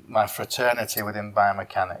my fraternity within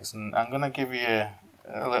biomechanics. And I'm going to give you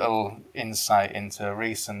a little insight into a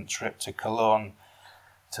recent trip to Cologne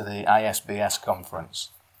to the ISBS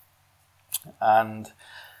conference. And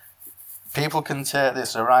people can take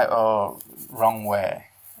this the right or wrong way.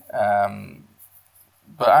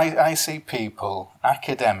 But I see people,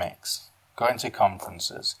 academics, going to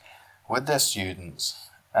conferences with their students,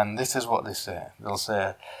 and this is what they say. They'll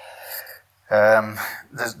say,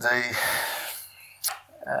 let's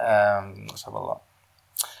have a look.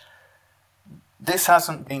 This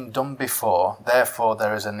hasn't been done before, therefore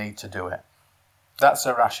there is a need to do it. That's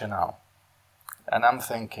a rationale. And I'm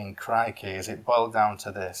thinking, crikey, is it boiled down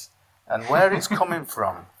to this? And where it's coming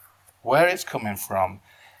from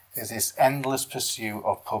is this endless pursuit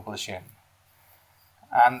of publishing.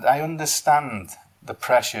 And I understand the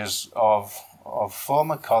pressures of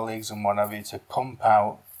former colleagues and what have you to pump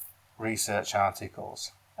out research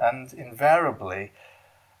articles. And invariably,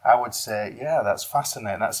 I would say, yeah, that's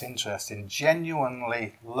fascinating, that's interesting.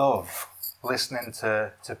 Genuinely love listening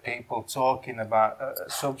to people talking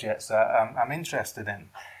about subjects that I'm interested in.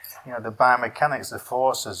 You know, the biomechanics, the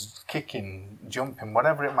forces, kicking, jumping,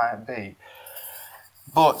 whatever it might be.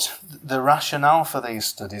 But the rationale for these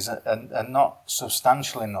studies are not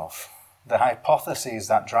substantial enough. The hypotheses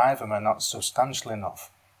that drive them are not substantial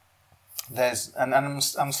enough.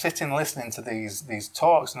 I'm sitting listening to these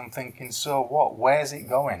talks, and I'm thinking, so what? Where's it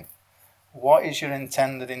going? What is your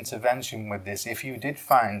intended intervention with this if you did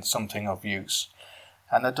find something of use?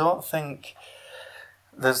 And I don't think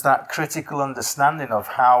there's that critical understanding of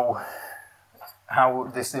how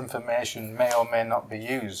this information may or may not be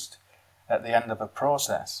used at the end of a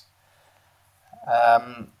process.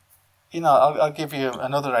 You know, I'll give you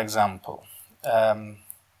another example.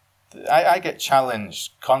 I get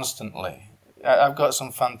challenged constantly. I've got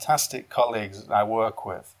some fantastic colleagues I work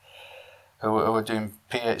with who are doing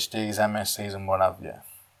PhDs, MScs and what have you.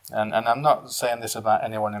 And I'm not saying this about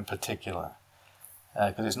anyone in particular,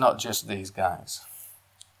 because it's not just these guys.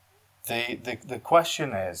 The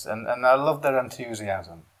question is, and I love their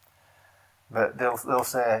enthusiasm, but they'll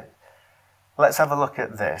say, let's have a look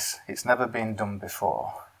at this. It's never been done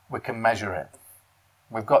before. We can measure it.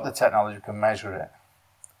 We've got the technology, we can measure it.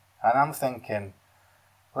 And I'm thinking,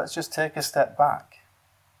 let's just take a step back.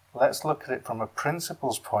 Let's look at it from a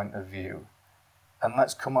principles point of view, and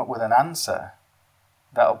let's come up with an answer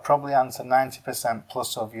that'll probably answer 90%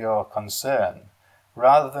 plus of your concern,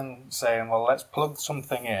 rather than saying, well, let's plug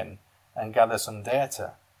something in and gather some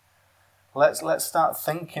data. Let's start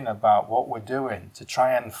thinking about what we're doing to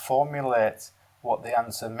try and formulate what the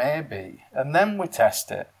answer may be, and then we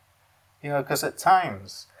test it. You know, because at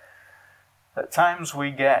times at times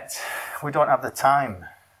we don't have the time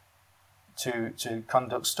to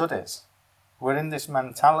conduct studies. We're in this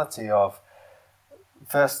mentality of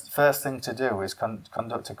first thing to do is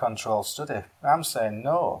conduct a controlled study. I'm saying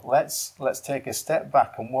no. Let's take a step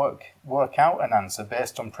back and work out an answer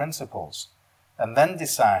based on principles, and then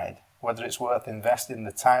decide whether it's worth investing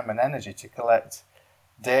the time and energy to collect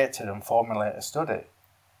data and formulate a study.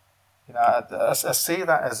 You know, I see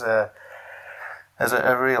that as a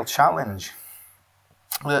real challenge.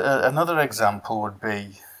 Another example would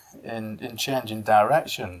be in changing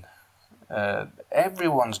direction.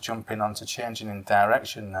 Everyone's jumping onto changing in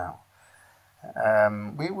direction now.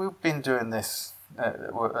 We've been doing this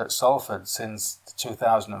at Salford since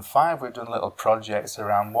 2005. We've done little projects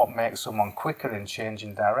around what makes someone quicker in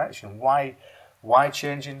changing direction. Why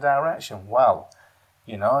changing direction? Well,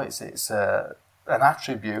 you know, it's an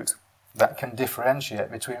attribute that can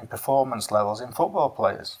differentiate between performance levels in football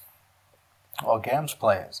players or games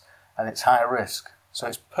players, and it's high risk. So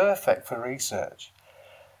it's perfect for research.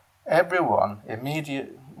 Everyone,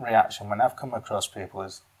 immediate reaction when I've come across people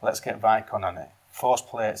is, let's get Vicon on it. Force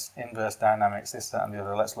plates, inverse dynamics, this, that and the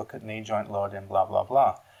other. Let's look at knee joint loading, blah, blah,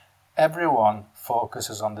 blah. Everyone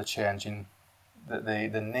focuses on the change in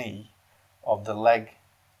the knee of the leg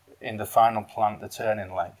in the final plant, the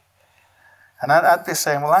turning leg. And I'd be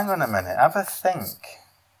saying, well, hang on a minute, have a think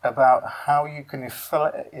about how you can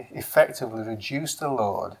effectively reduce the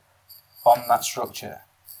load on that structure.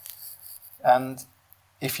 And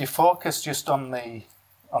if you focus just on the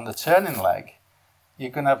turning leg,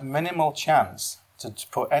 you're going to have minimal chance to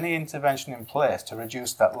put any intervention in place to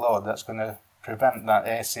reduce that load that's going to prevent that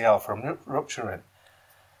ACL from rupturing.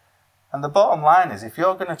 And the bottom line is, if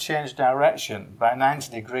you're going to change direction by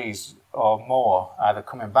 90 degrees or more, either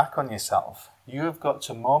coming back on yourself, you've got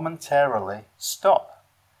to momentarily stop.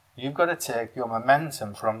 You've got to take your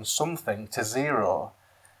momentum from something to zero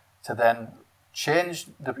to then change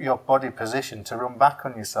your body position to run back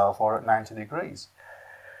on yourself or at 90 degrees.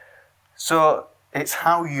 So it's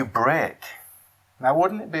how you brake. Now,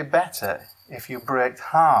 wouldn't it be better if you braked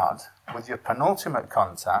hard with your penultimate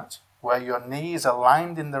contact, where your knee is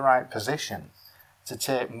aligned in the right position to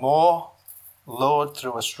take more load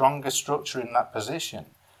through a stronger structure in that position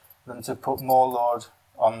than to put more load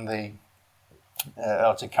on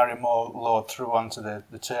or to carry more load through onto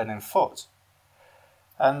the turning foot?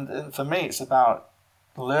 And for me, it's about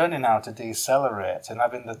learning how to decelerate and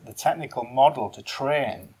having the technical model to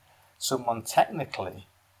train someone technically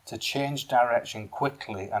to change direction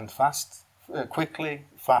quickly,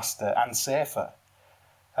 faster and safer.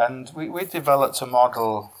 And we developed a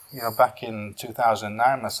model, back in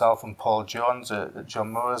 2009, myself and Paul Jones at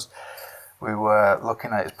John Moores. We were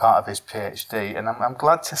looking at it as part of his PhD, and I'm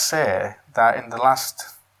glad to say that in the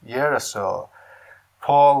last year or so,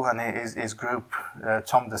 Paul and his group,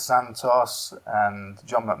 Tom DeSantos and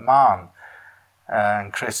John McMahon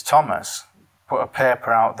and Chris Thomas, put a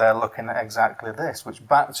paper out there looking at exactly this, which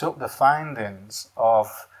backed up the findings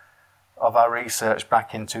of our research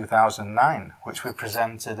back in 2009, which we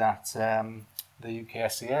presented at the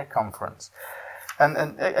UKSCA conference.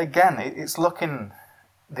 And again, it's looking,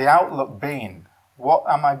 the outlook being, what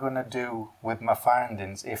am I going to do with my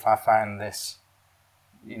findings if I find this,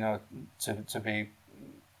 to be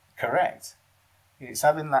correct? It's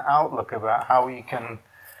having that outlook about how you can,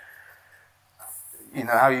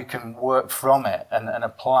 how you can work from it and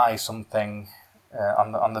apply something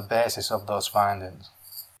on the basis of those findings.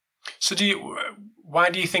 So why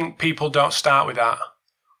do you think people don't start with that?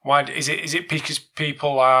 Why is it because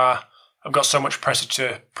people have got so much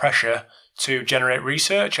pressure to generate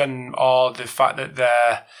research, or the fact that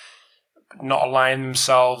they're not aligning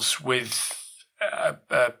themselves with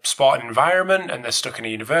a sporting environment and they're stuck in a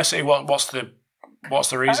university? What's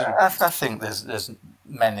the reason? I think there's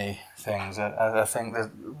many things. I think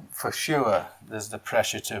that for sure there's the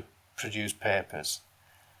pressure to produce papers.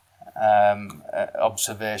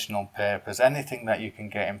 Observational papers, anything that you can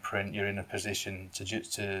get in print, you're in a position to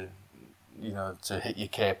hit your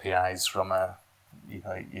KPIs from a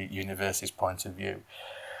university's point of view.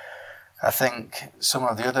 I think some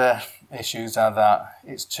of the other issues are that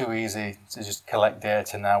it's too easy to just collect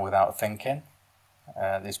data now without thinking.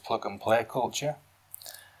 This plug and play culture.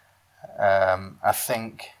 I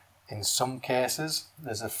think in some cases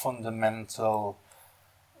there's a fundamental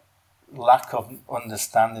lack of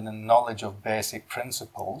understanding and knowledge of basic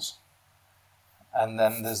principles, and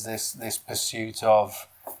then there's this pursuit of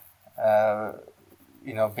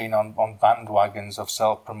being on bandwagons of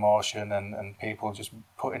self-promotion and people just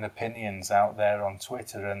putting opinions out there on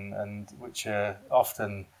Twitter and which are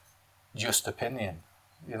often just opinion,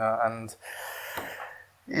 and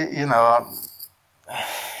you know,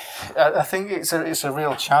 I think it's a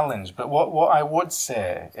real challenge. But what I would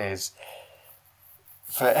say is,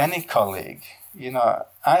 for any colleague, you know,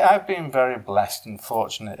 I've been very blessed and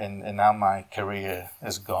fortunate in how my career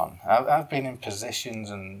has gone. I've been in positions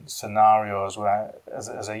and scenarios where,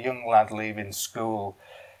 as a young lad leaving school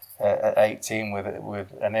at 18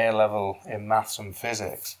 with an A-level in maths and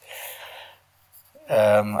physics,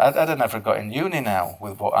 I'd have never got in uni now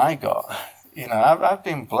with what I got. You know, I've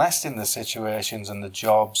been blessed in the situations and the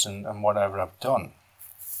jobs and whatever I've done.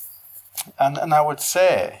 And I would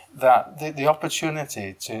say that the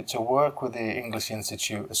opportunity to work with the English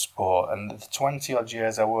Institute of Sport and the 20-odd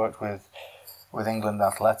years I worked with England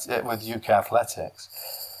with UK athletics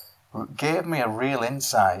gave me a real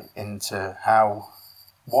insight into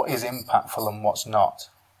what is impactful and what's not.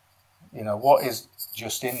 You know, what is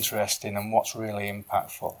just interesting and what's really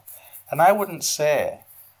impactful. And I wouldn't say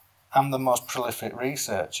I'm the most prolific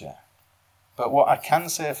researcher, but what I can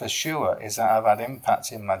say for sure is that I've had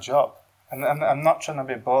impact in my job. And I'm not trying to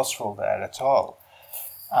be boastful there at all.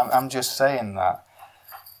 I'm just saying that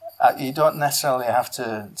you don't necessarily have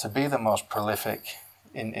to be the most prolific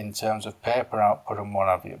in terms of paper output and what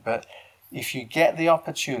have you. But if you get the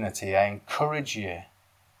opportunity, I encourage you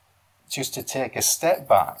just to take a step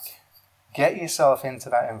back, get yourself into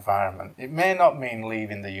that environment. It may not mean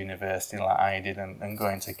leaving the university like I did and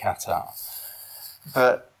going to Qatar.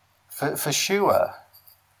 But for sure,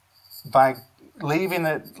 by leaving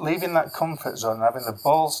that comfort zone, having the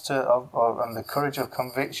balls and the courage of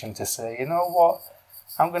conviction to say, you know what,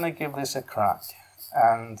 I'm going to give this a crack,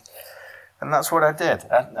 and that's what I did.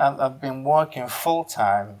 I've been working full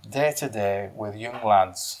time, day to day, with young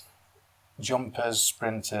lads, jumpers,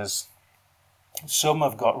 sprinters. Some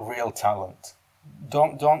have got real talent.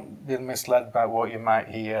 Don't be misled by what you might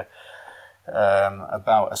hear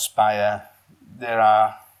about Aspire. There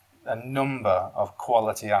are a number of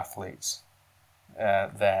quality athletes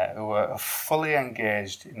there who are fully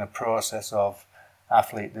engaged in the process of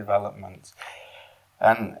athlete development,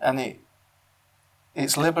 and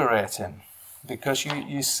it's liberating, because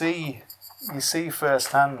you see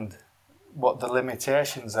firsthand what the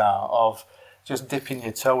limitations are of just dipping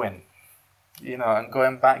your toe in, you know, and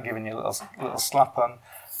going back, giving you a little slap on,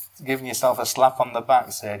 giving yourself a slap on the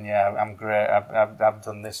back, saying, yeah, I'm great, I've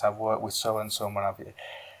done this, I've worked with so and so, what have you.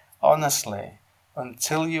 Honestly,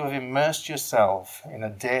 until you have immersed yourself in a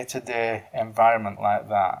day-to-day environment like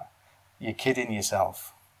that, you're kidding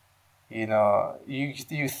yourself. You know,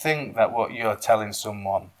 you think that what you're telling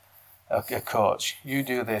someone, a coach, you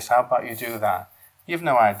do this, how about you do that? You've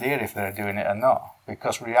no idea if they're doing it or not,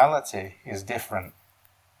 because reality is different.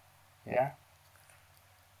 Yeah?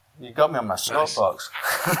 You got me on my soapbox.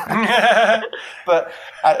 But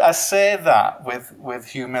I say that with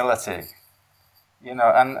humility, you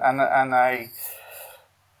know, and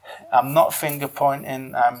I'm not finger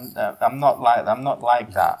pointing. I'm not like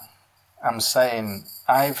that. I'm saying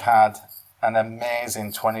I've had an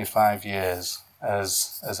amazing 25 years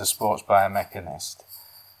as a sports biomechanist,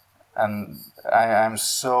 and I'm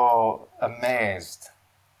so amazed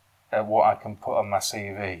at what I can put on my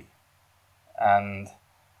CV, and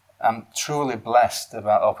I'm truly blessed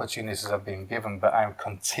about opportunities I've been given. But I'm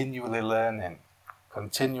continually learning,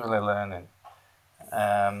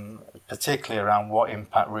 particularly around what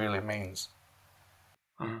impact really means.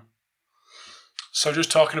 Mm-hmm. So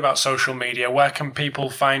just talking about social media, where can people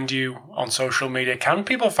find you on social media? Can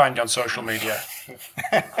people find you on social media?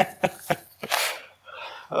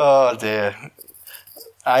 Oh dear.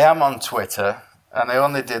 I am on Twitter, and I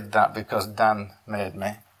only did that because Dan made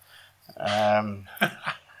me. I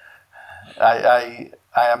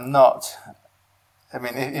am not. I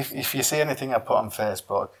mean, if you see anything I put on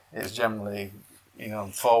Facebook, it's generally, you know,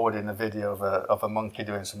 forwarding a video of a monkey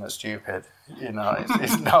doing something stupid. You know,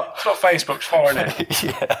 it's not. It's what Facebook's for, isn't it?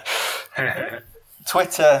 Yeah.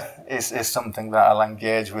 Twitter is something that I'll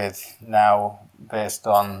engage with now, based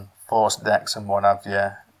on post decks and what have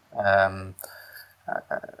you.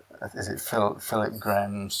 Is it Philip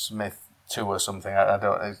Graham Smith 2 or something? I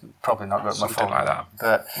don't. It's probably not got my phone like that.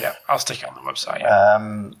 But yeah, I'll stick it on the website.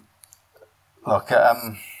 Yeah. Look,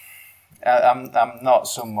 I'm not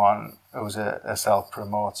someone who's a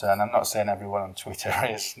self-promoter, and I'm not saying everyone on Twitter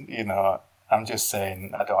is. You know, I'm just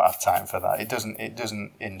saying I don't have time for that. It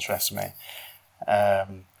doesn't interest me.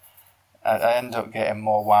 I end up getting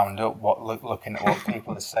more wound up looking at what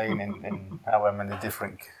people are saying in however many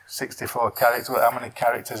different 64 characters. How many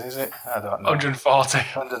characters is it? I don't know. 140.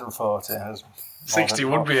 140. 60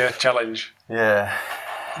 would be a challenge. Yeah.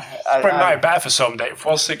 It might be better for some day. It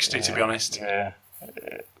was 60, to be honest. Yeah.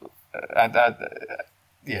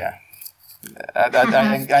 Yeah.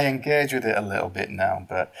 I engage with it a little bit now,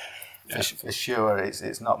 but for sure,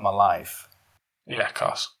 it's not my life. Yeah, of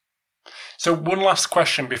course. So one last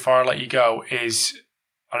question before I let you go is,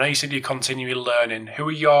 I know you said you're continually learning. Who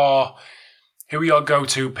are your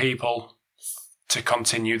go-to people to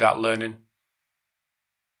continue that learning?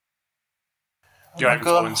 Your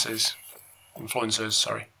influencers,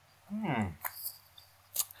 sorry.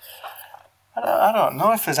 I don't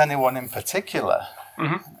know if there's anyone in particular.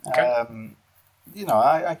 Mm-hmm. Okay.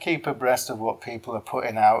 I keep abreast of what people are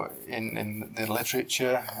putting out in the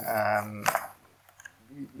literature.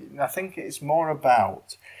 I think it's more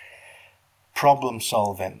about problem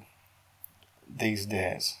solving these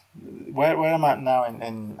days. Where I'm at now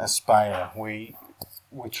in Aspire, we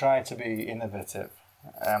try to be innovative,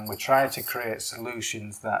 and we try to create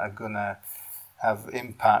solutions that are going to have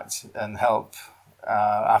impact and help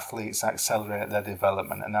athletes accelerate their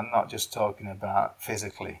development. And I'm not just talking about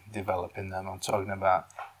physically developing them, I'm talking about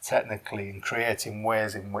technically and creating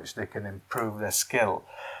ways in which they can improve their skill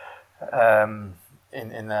in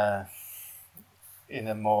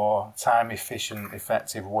a more time efficient,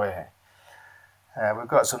 effective way. We've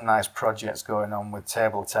got some nice projects going on with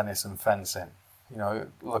table tennis and fencing,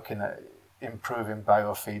 looking at improving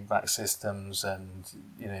biofeedback systems and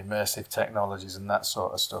immersive technologies and that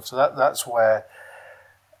sort of stuff. So that's where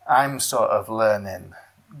I'm sort of learning,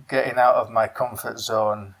 getting out of my comfort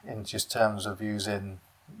zone in just terms of using,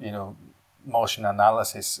 motion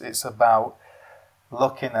analysis. It's about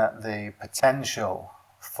looking at the potential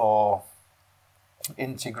for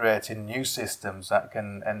integrating new systems that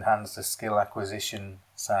can enhance the skill acquisition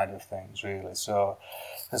side of things, really. So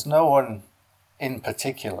there's no one in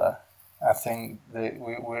particular. I think that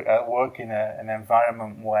we work in an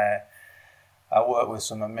environment where I work with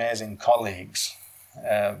some amazing colleagues,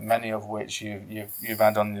 many of which you've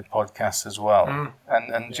had on your podcast as well,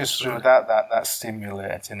 and just through that's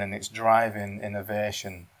stimulating, and it's driving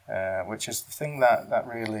innovation, which is the thing that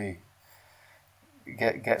really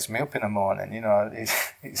gets me up in the morning.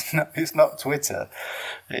 It's not Twitter.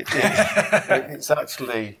 It's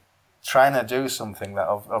actually trying to do something that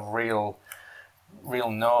of real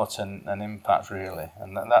note and impact, really,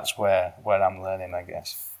 and that's where I'm learning, I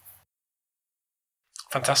guess.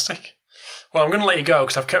 Fantastic. Well, I'm going to let you go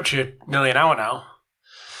because I've kept you nearly an hour now.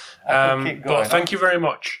 But thank you very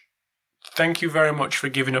much. Thank you very much for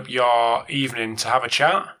giving up your evening to have a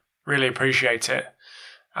chat. Really appreciate it.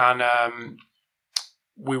 And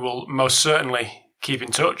we will most certainly keep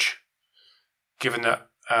in touch, given that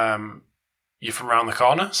you're from around the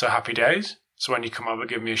corner, so happy days. So when you come over,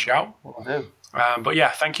 give me a shout. Will do. But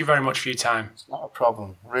yeah, thank you very much for your time. It's not a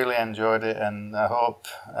problem. Really enjoyed it, and I hope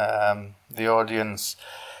the audience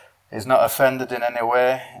is not offended in any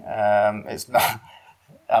way. It's not.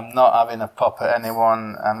 I'm not having a pop at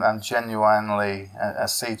anyone. I'm genuinely. I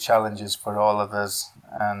see challenges for all of us,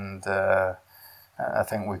 and I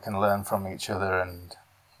think we can learn from each other and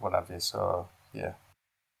what have you. So yeah.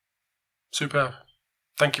 Superb.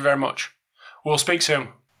 Thank you very much. We'll speak soon.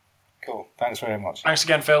 Cool. Thanks very much. Thanks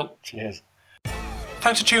again, Phil. Cheers.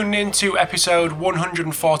 Thanks for tuning in to episode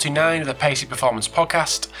 149 of the Pacey Performance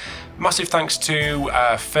Podcast. Massive thanks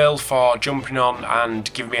to Phil for jumping on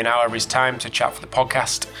and giving me an hour of his time to chat for the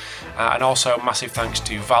podcast. And also massive thanks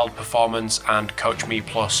to Vald Performance and Coach Me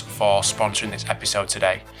Plus for sponsoring this episode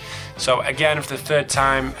today. So again, for the third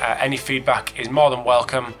time, any feedback is more than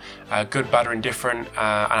welcome, good, bad or indifferent.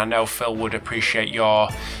 And I know Phil would appreciate your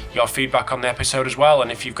feedback on the episode as well.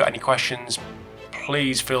 And if you've got any questions,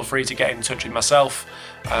 please feel free to get in touch with myself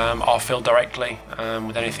or Phil directly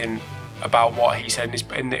with anything about what he said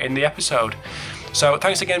in the episode. So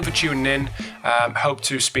thanks again for tuning in. Hope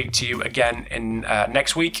to speak to you again in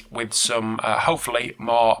next week with some hopefully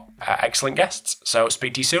more excellent guests. So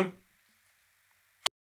speak to you soon.